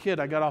as a kid,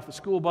 I got off the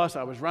school bus.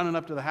 I was running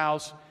up to the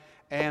house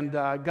and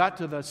got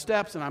to the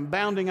steps, and I'm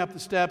bounding up the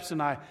steps,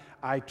 and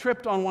I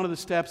tripped on one of the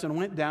steps and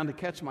went down to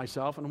catch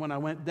myself. And when I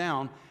went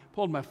down,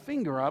 pulled my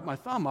finger up, my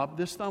thumb up,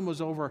 this thumb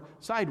was over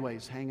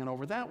sideways, hanging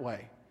over that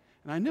way.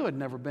 And I knew I'd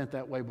never bent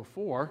that way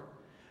before.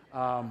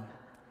 And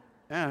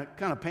I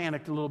kind of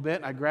panicked a little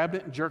bit. I grabbed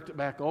it and jerked it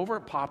back over.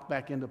 It popped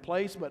back into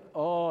place, but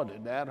oh,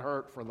 did that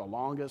hurt for the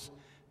longest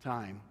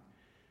time.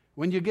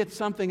 When you get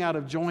something out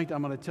of joint,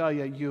 I'm going to tell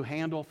you, you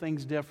handle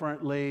things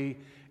differently.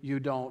 You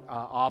don't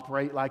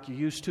operate like you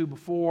used to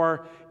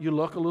before. You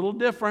look a little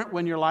different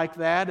when you're like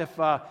that. If,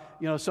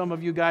 some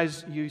of you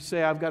guys, you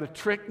say, I've got a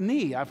trick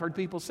knee. I've heard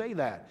people say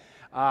that.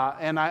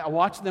 And I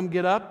watch them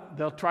get up.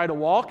 They'll try to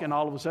walk, and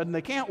all of a sudden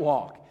they can't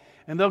walk.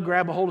 And they'll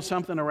grab a hold of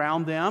something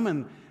around them.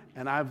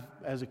 And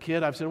as a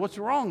kid, I've said, what's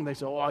wrong? They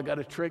say, I got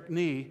a trick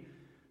knee.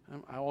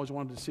 I always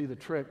wanted to see the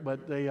trick,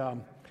 but they,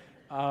 I've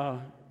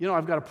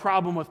got a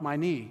problem with my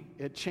knee.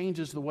 It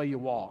changes the way you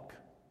walk.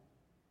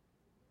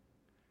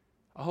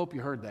 I hope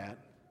you heard that.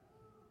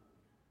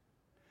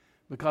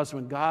 Because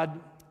when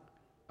God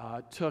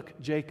took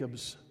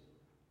Jacob's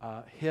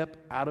hip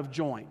out of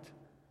joint,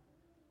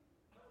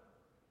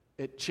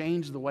 it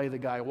changed the way the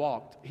guy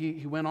walked.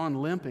 He went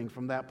on limping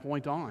from that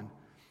point on.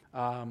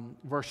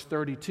 Verse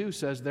 32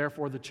 says,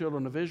 therefore the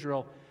children of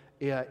Israel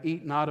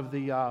eaten out of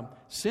the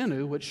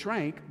sinew, which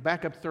shrank.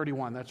 Back up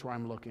 31, that's where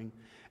I'm looking.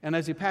 And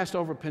as he passed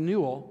over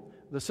Penuel,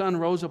 the sun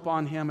rose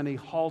upon him, and he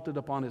halted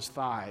upon his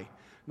thigh.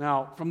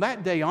 Now, from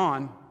that day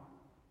on,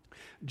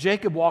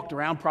 Jacob walked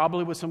around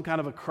probably with some kind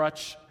of a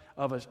crutch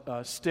of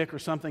a stick or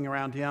something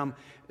around him.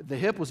 The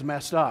hip was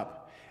messed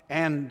up.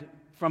 And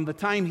from the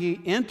time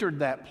he entered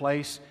that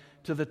place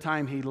to the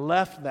time he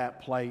left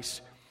that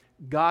place,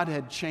 God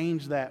had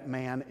changed that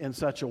man in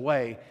such a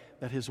way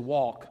that his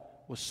walk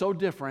was so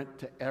different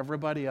to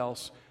everybody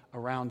else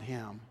around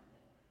him.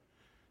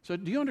 So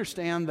do you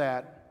understand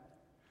that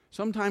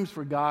sometimes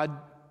for God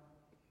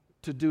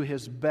to do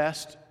His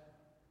best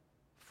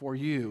for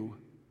you,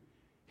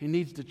 He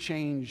needs to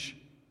change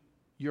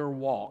your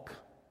walk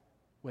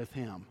with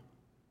Him?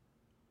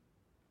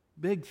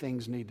 Big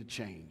things need to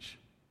change.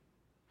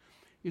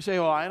 You say,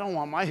 well, I don't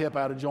want my hip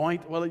out of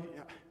joint. Well,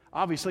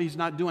 obviously He's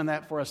not doing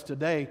that for us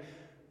today,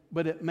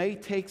 but it may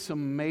take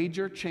some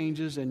major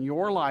changes in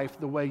your life,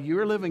 the way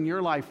you're living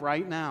your life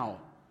right now.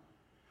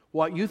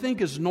 What you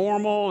think is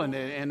normal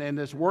and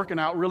is working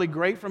out really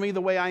great for me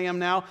the way I am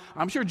now.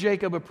 I'm sure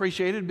Jacob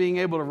appreciated being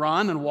able to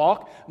run and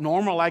walk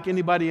normal like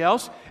anybody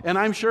else. And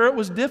I'm sure it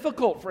was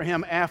difficult for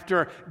him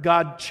after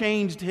God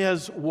changed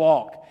his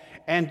walk.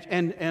 And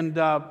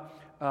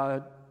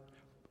I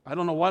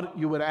don't know what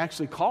you would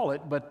actually call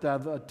it, but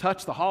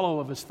touched the hollow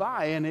of his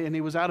thigh and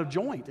he was out of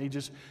joint. He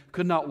just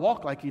could not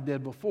walk like he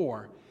did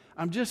before.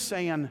 I'm just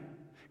saying,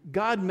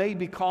 God may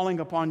be calling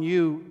upon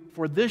you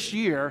for this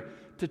year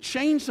to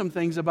change some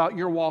things about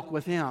your walk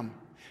with Him.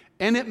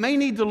 And it may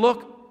need to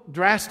look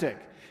drastic.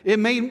 It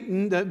may,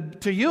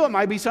 to you, it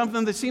might be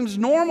something that seems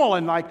normal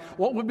and like,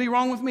 what would be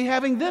wrong with me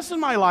having this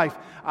in my life?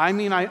 I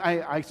mean,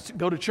 I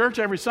go to church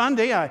every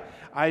Sunday.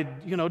 I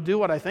do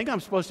what I think I'm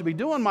supposed to be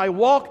doing. My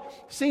walk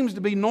seems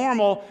to be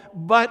normal,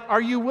 but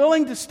are you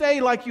willing to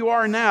stay like you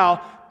are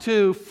now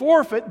to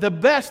forfeit the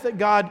best that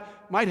God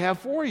might have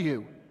for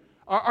you?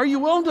 Are you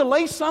willing to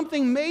lay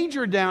something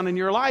major down in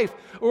your life?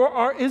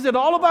 Or is it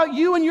all about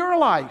you and your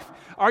life?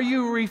 Are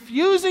you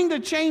refusing to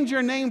change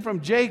your name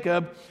from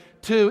Jacob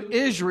to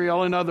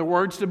Israel, in other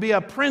words, to be a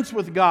prince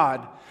with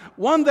God?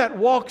 One that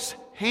walks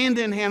hand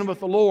in hand with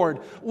the Lord.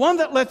 One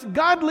that lets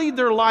God lead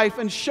their life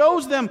and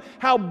shows them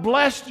how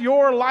blessed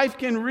your life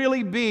can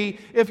really be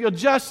if you'll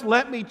just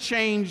let me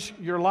change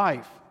your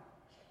life.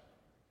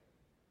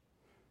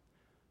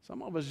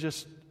 Some of us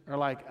just are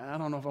like, I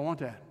don't know if I want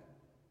that.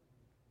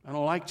 I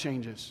don't like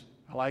changes.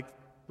 I like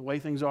the way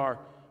things are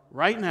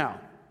right now.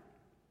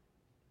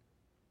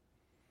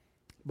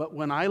 But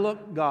when I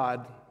look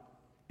God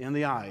in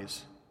the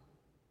eyes,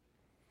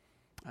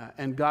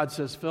 and God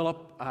says, Philip,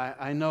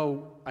 I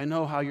know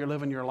how you're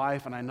living your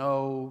life, and I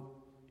know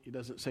He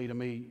doesn't say to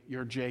me,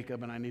 you're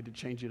Jacob, and I need to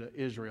change you to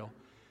Israel.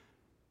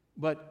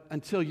 But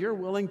until you're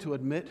willing to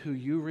admit who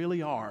you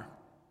really are,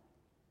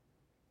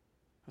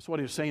 that's what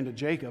He was saying to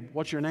Jacob.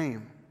 What's your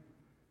name?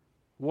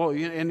 Well,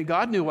 and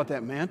God knew what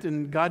that meant,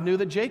 and God knew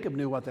that Jacob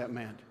knew what that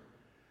meant.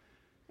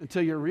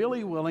 Until you're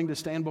really willing to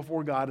stand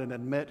before God and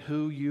admit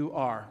who you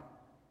are,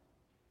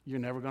 you're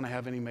never going to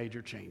have any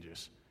major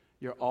changes.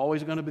 You're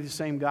always going to be the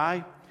same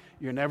guy.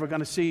 You're never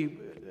going to see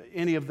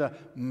any of the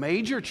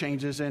major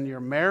changes in your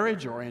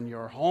marriage or in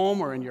your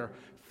home or in your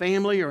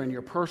family or in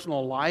your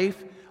personal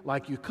life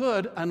like you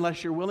could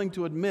unless you're willing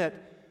to admit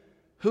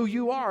who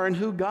you are and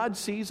who God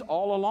sees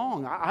all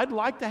along. I'd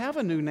like to have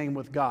a new name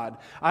with God.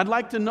 I'd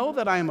like to know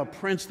that I am a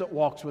prince that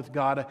walks with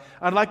God.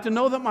 I'd like to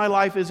know that my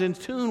life is in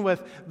tune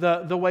with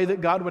the way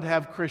that God would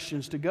have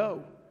Christians to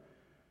go.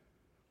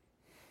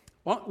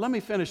 Well, let me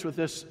finish with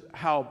this,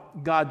 how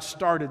God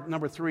started,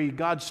 number 3,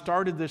 God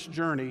started this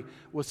journey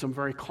with some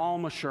very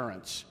calm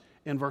assurance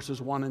in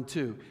verses 1 and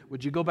 2.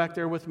 Would you go back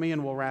there with me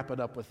and we'll wrap it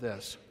up with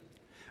this.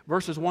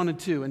 Verses 1 and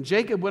 2, and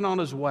Jacob went on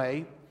his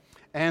way,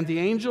 and the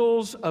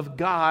angels of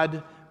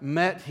God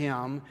met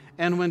him.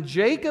 And when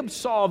Jacob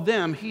saw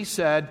them, he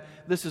said,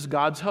 this is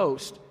God's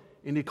host.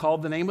 And he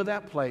called the name of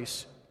that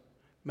place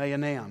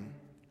Mahanaim.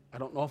 I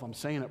don't know if I'm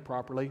saying it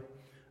properly,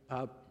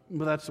 but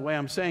that's the way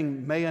I'm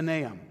saying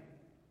Mahanaim.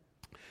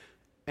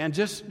 And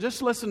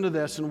just listen to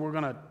this, and we're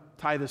going to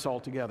tie this all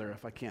together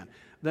if I can.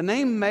 The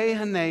name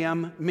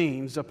Mahanaim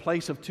means a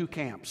place of two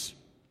camps.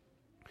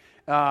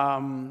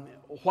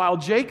 While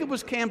Jacob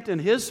was camped in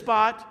his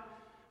spot,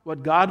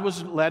 what God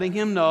was letting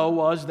him know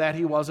was that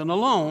he wasn't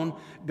alone.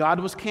 God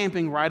was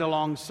camping right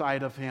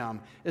alongside of him.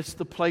 It's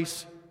the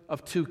place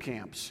of two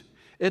camps.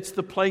 It's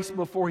the place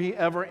before he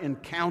ever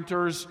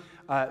encounters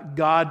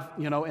God,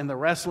 in the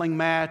wrestling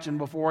match, and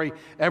before he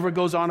ever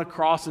goes on a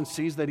cross and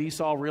sees that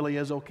Esau really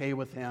is okay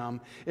with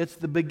him. It's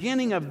the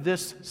beginning of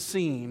this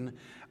scene.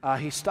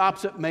 He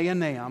stops at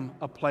Mahanaim,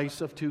 a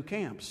place of two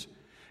camps.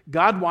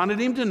 God wanted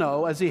him to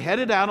know, as he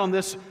headed out on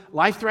this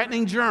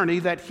life-threatening journey,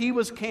 that he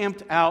was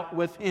camped out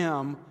with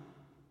him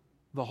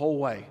the whole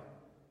way.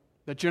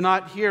 That you're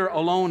not here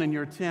alone in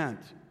your tent.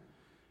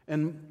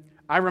 And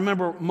I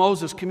remember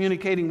Moses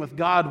communicating with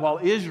God while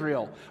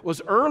Israel was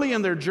early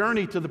in their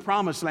journey to the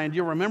Promised Land.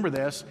 You'll remember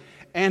this.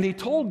 And he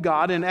told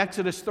God in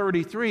Exodus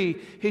 33,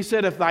 he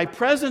said, if thy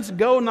presence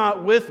go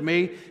not with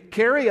me,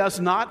 carry us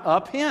not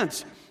up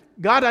hence.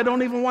 God, I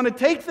don't even want to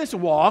take this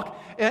walk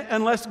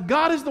unless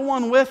God is the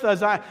one with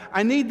us.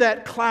 I need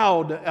that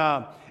cloud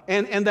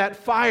and that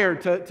fire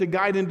to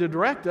guide and to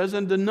direct us,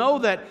 and to know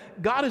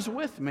that God is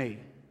with me.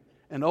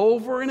 And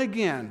over and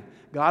again,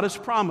 God has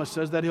promised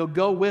us that He'll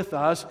go with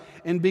us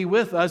and be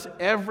with us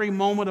every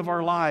moment of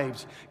our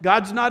lives.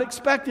 God's not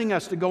expecting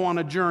us to go on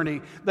a journey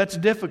that's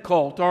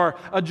difficult, or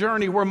a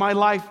journey where my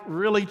life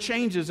really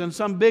changes in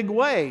some big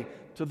way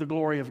to the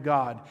glory of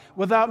God,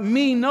 without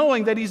me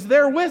knowing that He's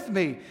there with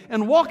me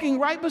and walking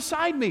right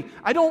beside me.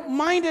 I don't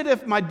mind it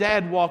if my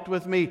dad walked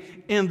with me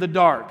in the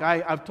dark.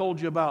 I've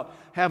told you about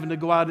having to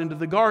go out into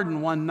the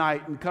garden one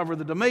night and cover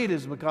the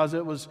tomatoes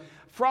because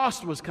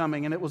frost was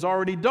coming and it was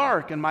already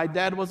dark and my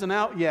dad wasn't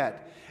out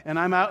yet. And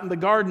I'm out in the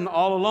garden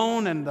all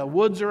alone, and the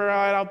woods are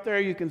right out there.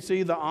 You can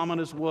see the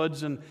ominous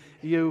woods, and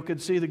you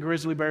could see the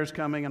grizzly bears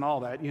coming and all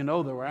that. You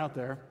know they were out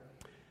there.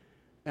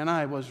 And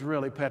I was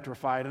really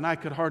petrified, and I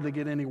could hardly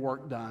get any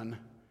work done.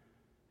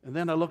 And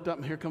then I looked up,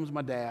 and here comes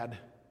my dad,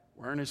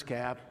 wearing his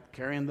cap,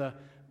 carrying the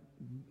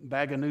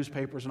bag of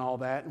newspapers and all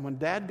that. And when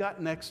Dad got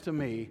next to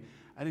me,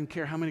 I didn't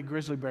care how many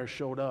grizzly bears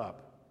showed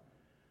up.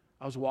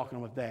 I was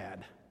walking with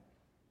Dad.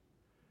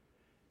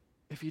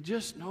 If you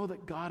just know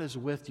that God is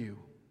with you,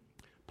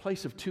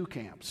 place of two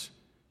camps.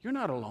 You're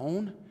not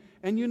alone,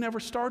 and you never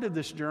started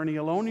this journey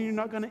alone, and you're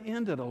not going to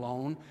end it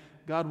alone.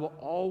 God will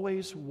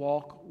always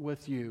walk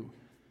with you.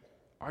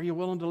 Are you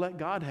willing to let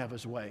God have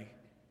His way?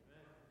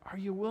 Are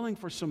you willing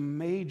for some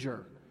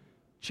major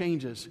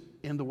changes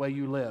in the way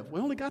you live? We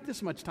only got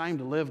this much time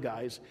to live,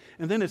 guys,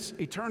 and then it's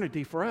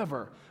eternity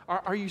forever.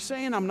 Are you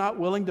saying I'm not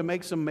willing to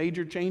make some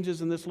major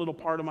changes in this little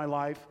part of my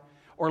life?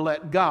 Or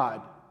let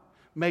God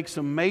make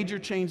some major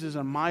changes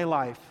in my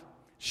life?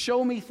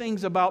 Show me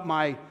things about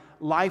my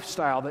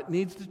lifestyle that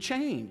needs to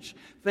change.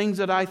 Things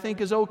that I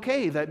think is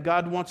okay that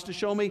God wants to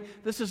show me.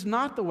 This is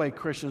not the way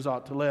Christians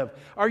ought to live.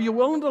 Are you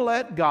willing to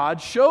let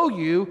God show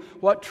you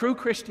what true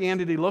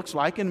Christianity looks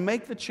like and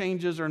make the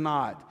changes or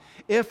not?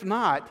 If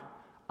not,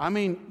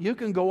 you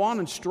can go on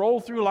and stroll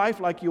through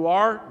life like you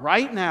are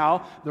right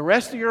now, the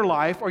rest of your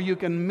life, or you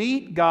can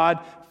meet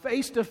God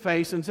face to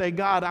face and say,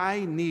 God,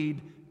 I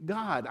need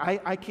God.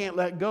 I can't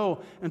let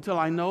go until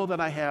I know that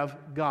I have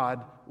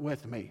God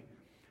with me.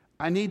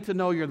 I need to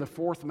know you're the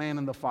fourth man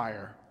in the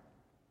fire.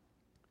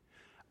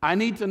 I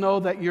need to know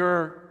that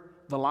you're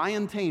the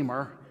lion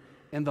tamer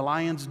in the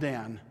lion's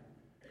den.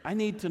 I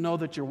need to know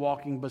that you're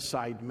walking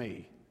beside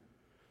me.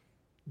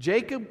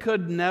 Jacob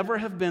could never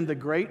have been the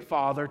great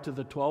father to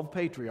the 12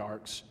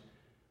 patriarchs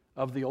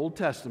of the Old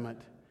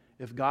Testament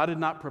if God had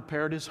not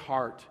prepared his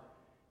heart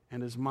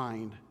and his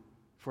mind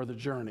for the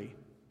journey.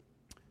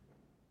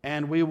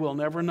 And we will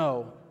never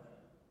know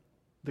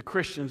the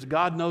Christians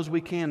God knows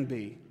we can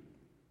be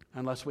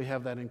unless we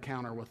have that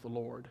encounter with the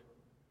Lord.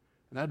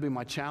 And that'd be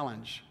my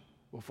challenge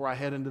before I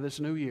head into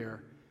this new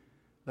year,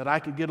 that I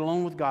could get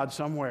alone with God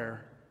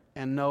somewhere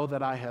and know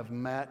that I have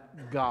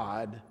met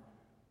God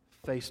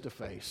face to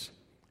face.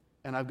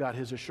 And I've got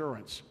His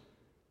assurance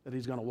that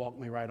He's going to walk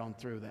me right on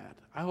through that.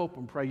 I hope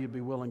and pray you'd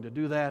be willing to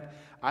do that.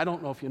 I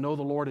don't know if you know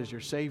the Lord as your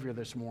Savior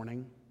this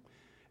morning.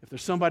 If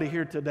there's somebody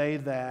here today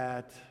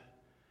that,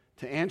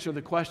 to answer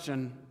the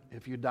question,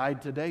 if you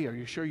died today, are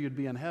you sure you'd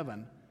be in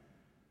heaven?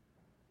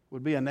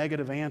 Would be a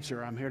negative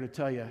answer. I'm here to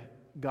tell you,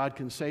 God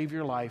can save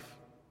your life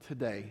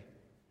today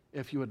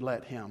if you would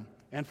let Him.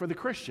 And for the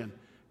Christian,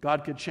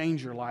 God could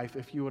change your life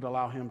if you would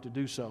allow Him to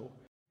do so.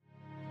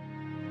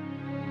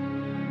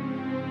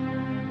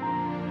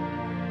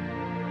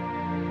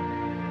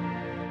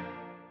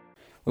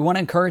 We want to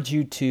encourage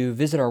you to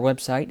visit our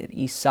website at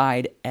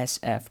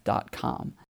eastsidesf.com.